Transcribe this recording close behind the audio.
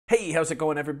Hey, how's it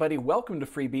going, everybody? Welcome to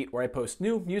Freebeat, where I post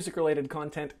new music-related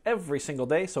content every single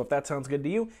day. So if that sounds good to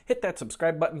you, hit that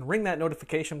subscribe button, ring that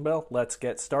notification bell. Let's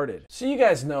get started. So you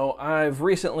guys know I've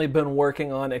recently been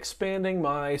working on expanding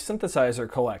my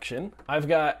synthesizer collection. I've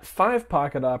got 5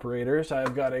 pocket operators.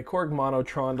 I've got a Korg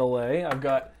Monotron delay. I've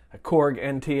got a Korg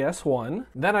NTS1.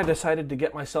 Then I decided to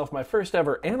get myself my first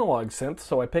ever analog synth,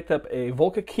 so I picked up a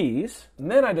Volca Keys. And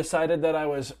then I decided that I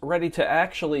was ready to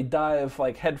actually dive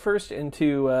headfirst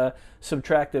into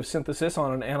subtractive synthesis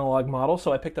on an analog model,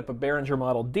 so I picked up a Behringer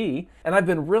Model D. And I've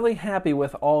been really happy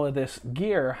with all of this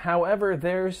gear. However,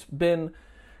 there's been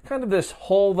kind of this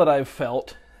hole that I've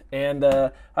felt, and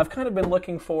I've kind of been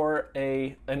looking for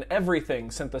an everything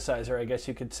synthesizer, I guess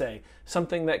you could say.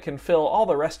 Something that can fill all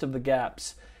the rest of the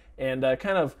gaps and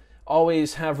kind of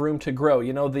always have room to grow.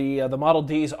 You know, the Model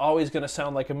D is always going to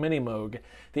sound like a Mini Moog.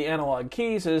 The Analog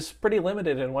Keys is pretty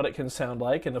limited in what it can sound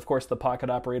like, and of course the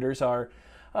pocket operators are,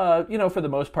 for the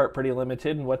most part pretty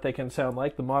limited in what they can sound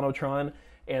like. The Monotron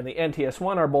and the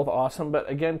NTS1 are both awesome, but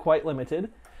again quite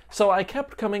limited. So I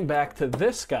kept coming back to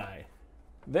this guy.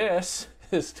 This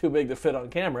is too big to fit on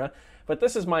camera, but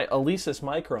this is my Alesis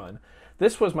Micron.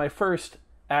 This was my first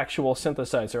actual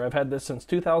synthesizer. I've had this since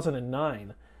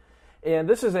 2009. And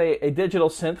this is a digital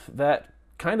synth that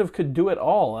kind of could do it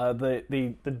all.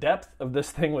 The depth of this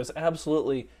thing was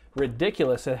absolutely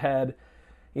ridiculous. It had,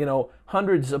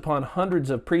 hundreds upon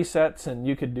hundreds of presets, and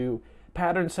you could do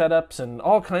pattern setups and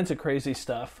all kinds of crazy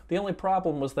stuff. The only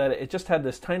problem was that it just had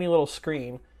this tiny little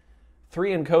screen,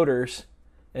 3 encoders,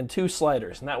 and 2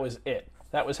 sliders, and that was it.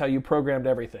 That was how you programmed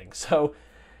everything. So,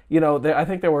 I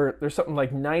think there's something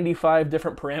like 95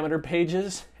 different parameter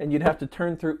pages, and you'd have to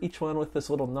turn through each one with this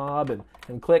little knob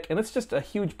and click, and it's just a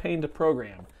huge pain to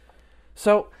program.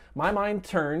 So my mind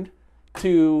turned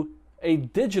to a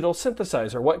digital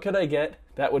synthesizer. What could I get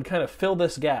that would kind of fill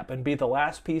this gap and be the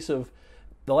last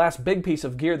big piece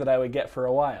of gear that I would get for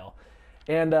a while?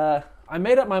 And I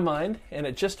made up my mind, and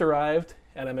it just arrived,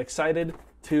 and I'm excited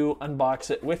to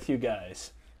unbox it with you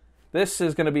guys. This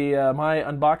is going to be my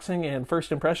unboxing and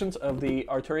first impressions of the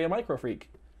Arturia Microfreak.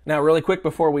 Now, really quick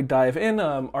before we dive in,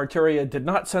 Arturia did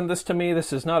not send this to me.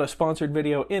 This is not a sponsored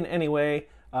video in any way.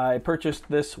 I purchased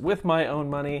this with my own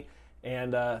money,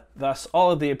 and thus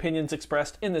all of the opinions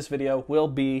expressed in this video will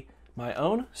be my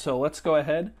own. So let's go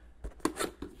ahead,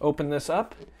 open this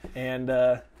up,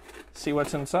 and see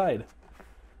what's inside.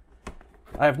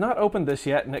 I have not opened this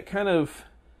yet, and it kind of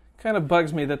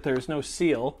bugs me that there's no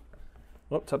seal.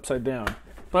 Whoops, upside down.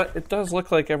 But it does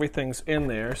look like everything's in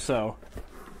there, so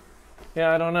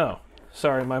yeah, I don't know.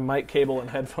 Sorry, my mic cable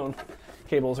and headphone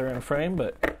cables are in frame,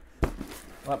 but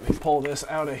let me pull this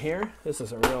out of here. This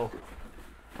is a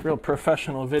real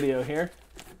professional video here.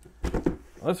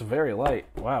 Well, it's very light.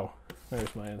 Wow.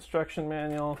 There's my instruction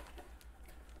manual.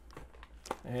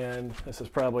 And this is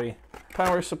probably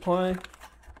power supply,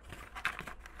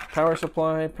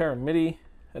 pair of MIDI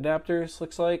adapters,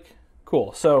 looks like.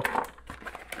 Cool. So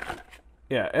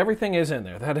yeah, everything is in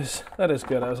there. That is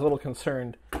good. I was a little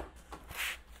concerned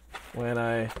when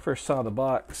I first saw the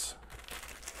box.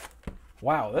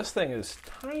 Wow, this thing is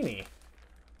tiny.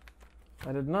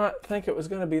 I did not think it was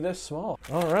going to be this small.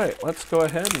 All right, let's go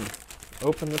ahead and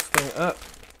open this thing up.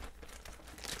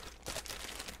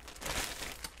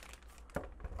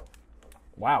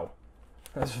 Wow,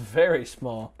 that's very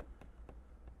small.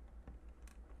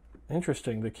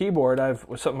 Interesting. The keyboard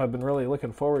was something I've been really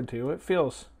looking forward to. It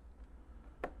feels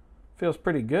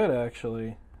pretty good,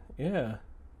 actually. Yeah.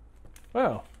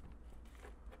 Wow.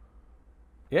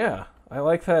 Yeah, I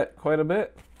like that quite a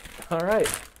bit. All right.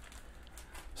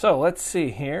 So let's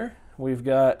see here. We've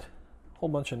got a whole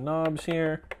bunch of knobs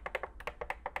here.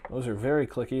 Those are very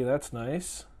clicky. That's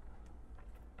nice.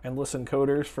 Endless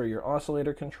encoders for your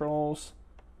oscillator controls.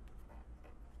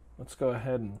 Let's go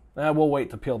ahead and we'll wait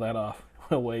to peel that off.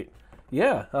 We'll wait.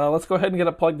 Yeah, let's go ahead and get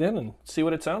it plugged in and see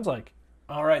what it sounds like.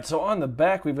 All right, so on the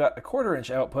back, we've got a 1/4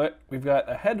 inch output. We've got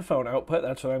a headphone output.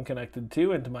 That's what I'm connected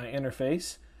to into my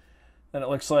interface. Then it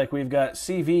looks like we've got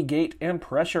CV, gate, and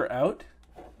pressure out.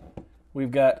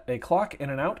 We've got a clock in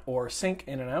and out, or sync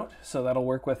in and out. So that'll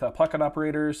work with pocket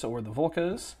operators or the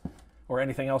Volcas, or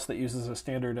anything else that uses a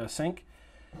standard sync.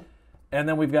 And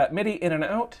then we've got MIDI in and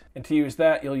out. And to use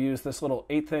that, you'll use this little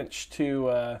 1/8 inch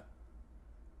to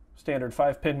standard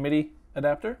 5-pin MIDI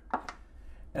adapter.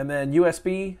 And then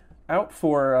USB out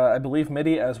for, I believe,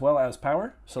 MIDI as well as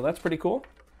power. So that's pretty cool.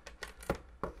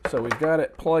 So we've got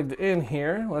it plugged in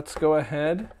here. Let's go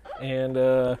ahead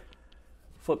and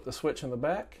flip the switch in the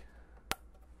back.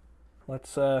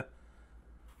 Let's let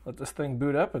this thing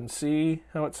boot up and see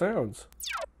how it sounds.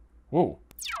 Whoa.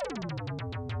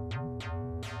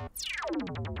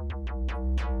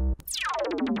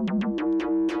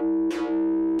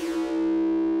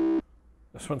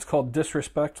 one's called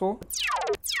Disrespectful.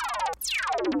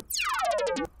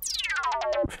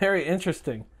 Very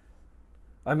interesting.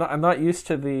 I'm not used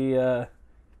to the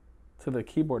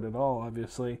keyboard at all,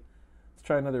 obviously. Let's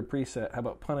try another preset. How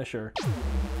about Punisher?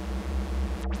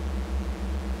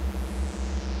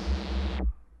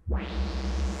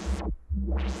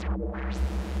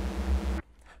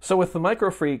 So with the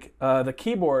Microfreak, the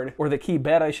keyboard, or the key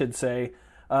bed I should say,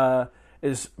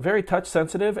 is very touch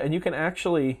sensitive, and you can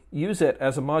actually use it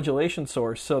as a modulation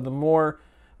source. So the more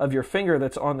of your finger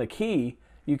that's on the key,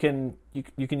 you can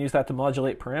use that to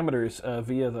modulate parameters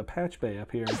via the patch bay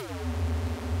up here,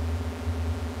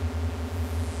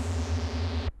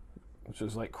 which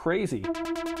is like crazy.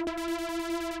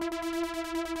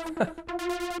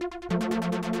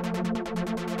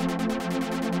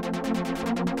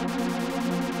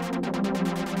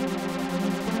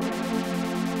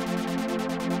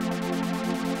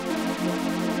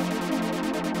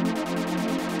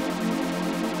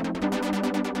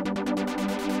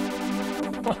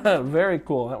 Very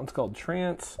cool. That one's called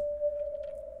Trance.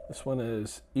 This one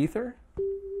is Ether.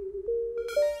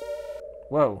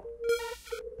 Whoa.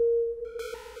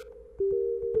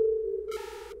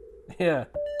 Yeah.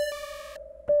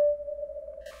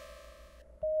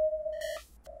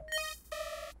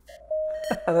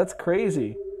 That's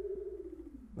crazy.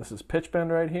 This is pitch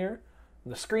bend right here.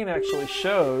 And the screen actually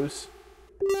shows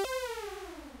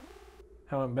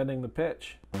how I'm bending the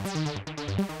pitch.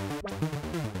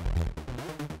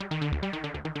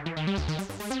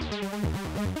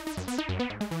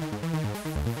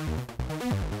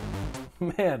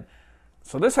 Man,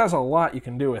 so this has a lot you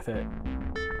can do with it.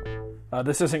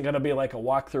 This isn't going to be like a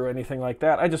walkthrough or anything like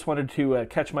that. I just wanted to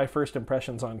catch my first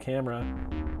impressions on camera.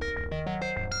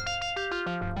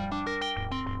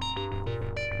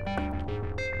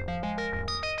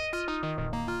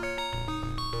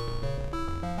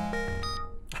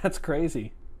 That's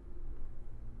crazy.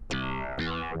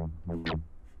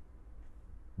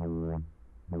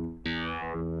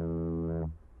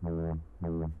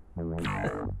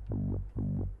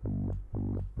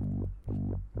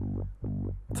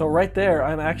 So right there,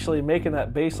 I'm actually making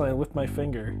that bass line with my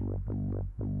finger.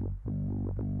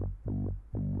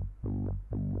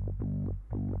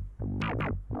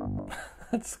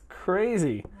 That's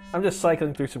crazy. I'm just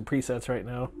cycling through some presets right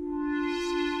now.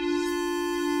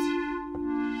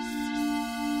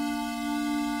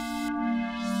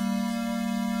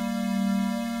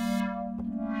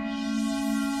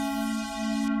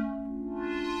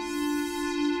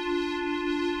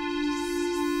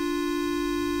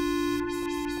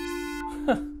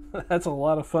 That's a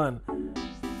lot of fun.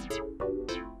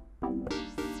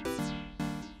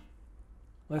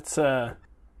 Let's, oh,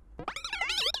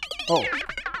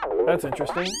 that's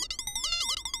interesting.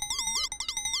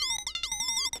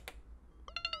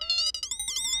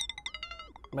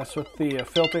 Mess with the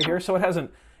filter here. So it has an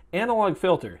analog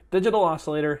filter, digital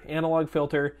oscillator, analog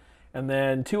filter, and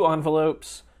then two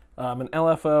envelopes, an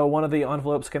LFO. One of the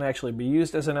envelopes can actually be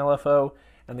used as an LFO.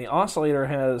 And the oscillator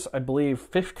has, I believe,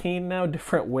 15 now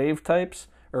different wave types,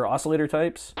 or oscillator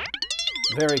types.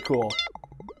 Very cool.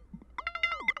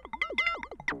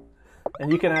 And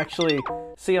you can actually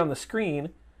see on the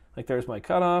screen, like there's my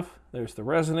cutoff, there's the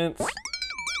resonance.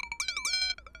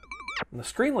 And the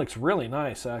screen looks really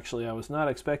nice, actually. I was not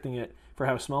expecting it, for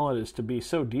how small it is, to be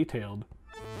so detailed.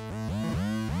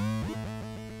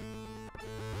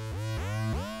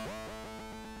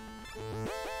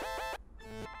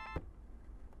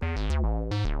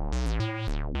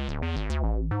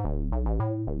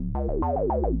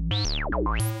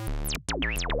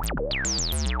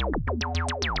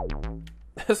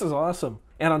 This is awesome.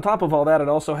 And on top of all that, it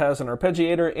also has an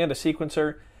arpeggiator and a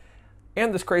sequencer,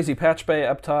 and this crazy patch bay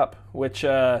up top, which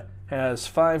has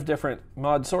 5 different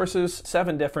mod sources,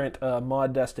 7 different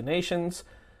mod destinations,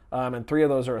 and 3 of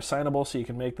those are assignable, so you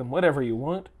can make them whatever you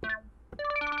want.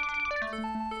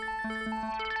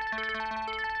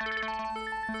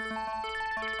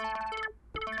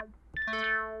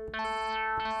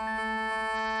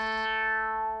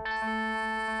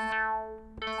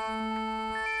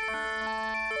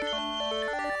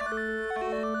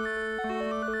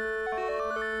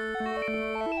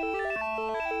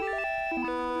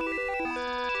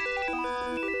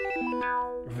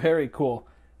 Very cool.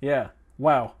 Yeah.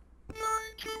 Wow.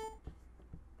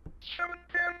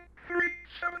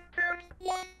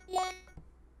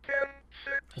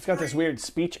 It's got this weird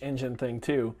speech engine thing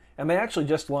too. And they actually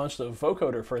just launched a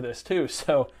vocoder for this too.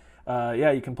 So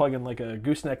yeah, you can plug in like a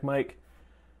gooseneck mic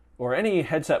or any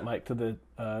headset mic to the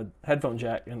headphone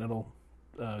jack and it'll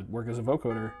work as a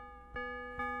vocoder.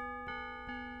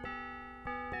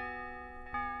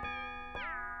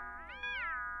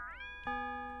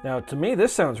 Now, to me,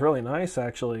 this sounds really nice,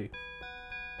 actually.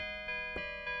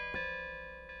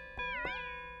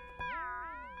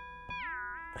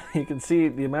 You can see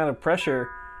the amount of pressure,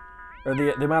 or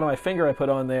the amount of my finger I put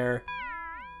on there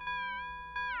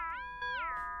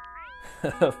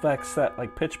affects that,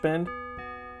 like, pitch bend.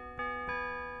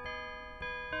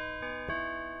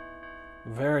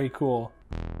 Very cool.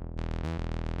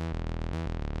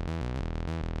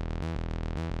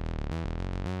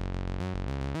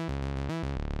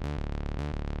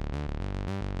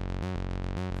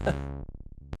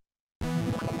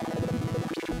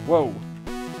 Whoa.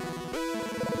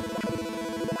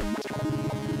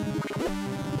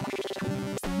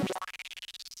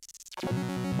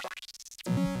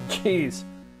 Jeez.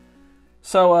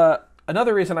 So,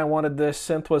 another reason I wanted this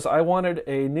synth was I wanted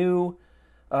a new,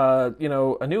 a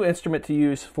new instrument to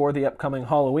use for the upcoming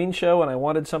Halloween show, and I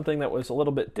wanted something that was a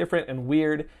little bit different and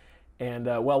weird, and,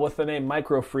 well, with the name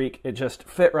Microfreak, it just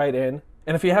fit right in.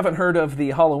 And if you haven't heard of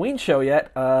the Halloween show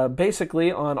yet,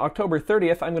 basically on October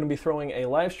 30th, I'm going to be throwing a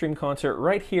live stream concert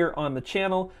right here on the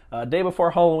channel. Day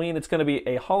before Halloween, it's going to be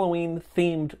a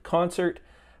Halloween-themed concert.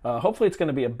 Hopefully it's going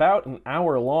to be about an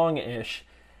hour long-ish.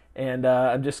 And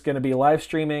I'm just going to be live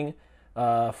streaming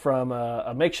from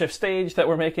a makeshift stage that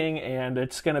we're making, and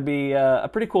it's going to be a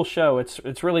pretty cool show.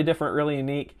 It's really different, really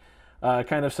unique,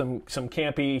 kind of some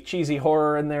campy, cheesy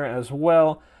horror in there as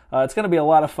well. It's going to be a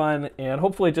lot of fun, and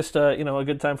hopefully just a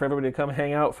good time for everybody to come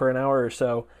hang out for an hour or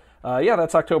so. Yeah,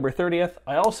 that's October 30th.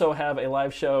 I also have a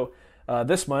live show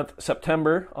this month,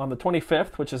 September, on the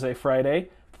 25th, which is a Friday.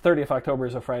 30th October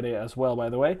is a Friday as well, by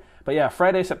the way. But yeah,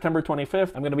 Friday, September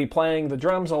 25th, I'm going to be playing the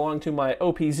drums along to my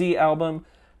OPZ album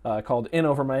called In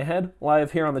Over My Head,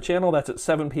 live here on the channel. That's at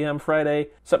 7 p.m. Friday,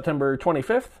 September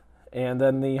 25th. And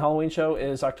then the Halloween show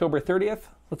is October 30th.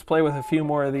 Let's play with a few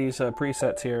more of these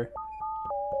presets here.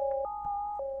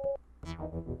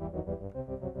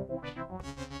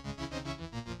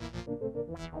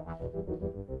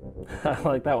 I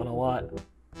like that one a lot.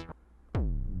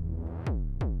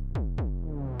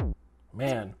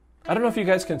 Man, I don't know if you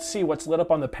guys can see what's lit up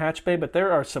on the patch bay, but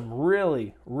there are some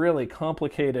really, really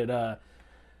complicated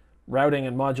routing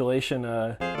and modulation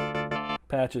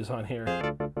patches on here.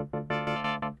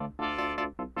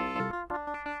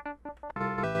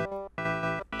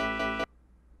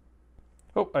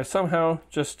 Oh, I somehow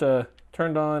just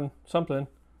turned on something.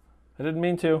 I didn't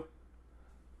mean to.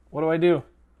 What do I do?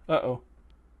 Uh-oh.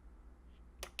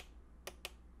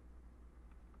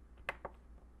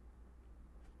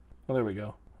 Oh, there we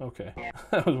go. Okay.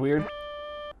 That was weird.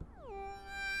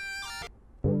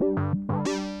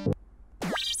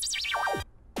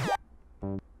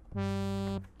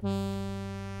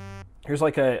 Here's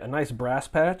like a nice brass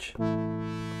patch.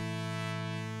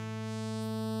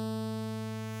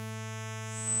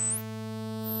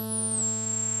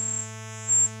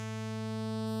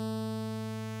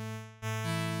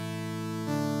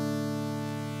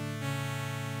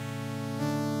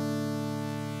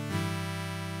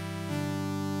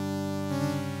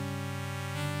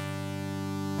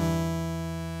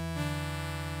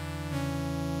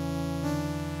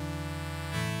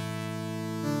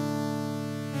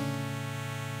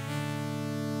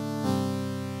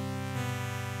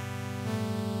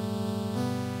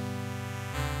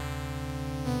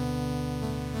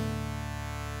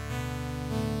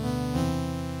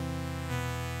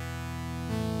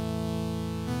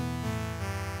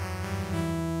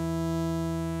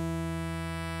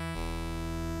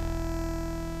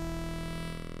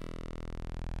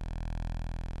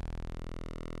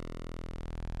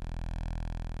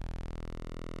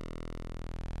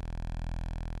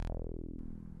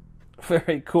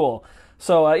 Very cool.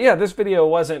 So yeah, this video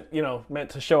wasn't, meant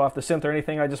to show off the synth or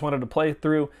anything. I just wanted to play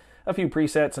through a few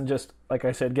presets and just, like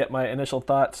I said, get my initial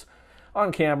thoughts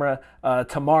on camera.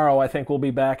 Tomorrow, I think we'll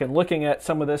be back and looking at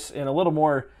some of this in a little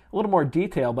more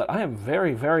detail, but I am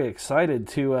very, very excited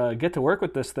to get to work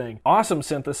with this thing. Awesome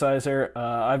synthesizer.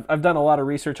 I've done a lot of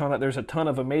research on it. There's a ton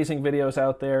of amazing videos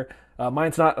out there.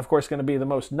 Mine's not, of course, going to be the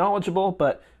most knowledgeable,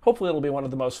 but hopefully it'll be one of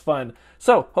the most fun.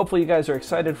 So hopefully you guys are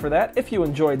excited for that. If you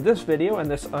enjoyed this video and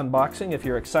this unboxing, if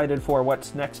you're excited for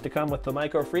what's next to come with the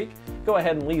Microfreak, go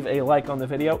ahead and leave a like on the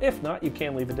video. If not, you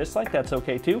can leave a dislike. That's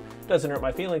okay too. Doesn't hurt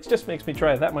my feelings, just makes me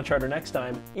try that much harder next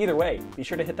time. Either way, be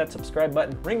sure to hit that subscribe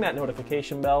button, ring that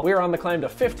notification bell. We are on the climb to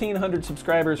 1,500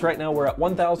 subscribers. Right now we're at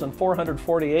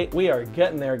 1,448. We are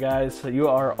getting there, guys. So you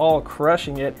are all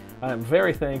crushing it. I'm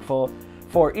very thankful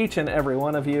for each and every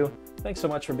one of you. Thanks so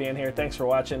much for being here. Thanks for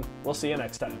watching. We'll see you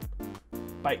next time.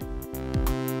 Bye.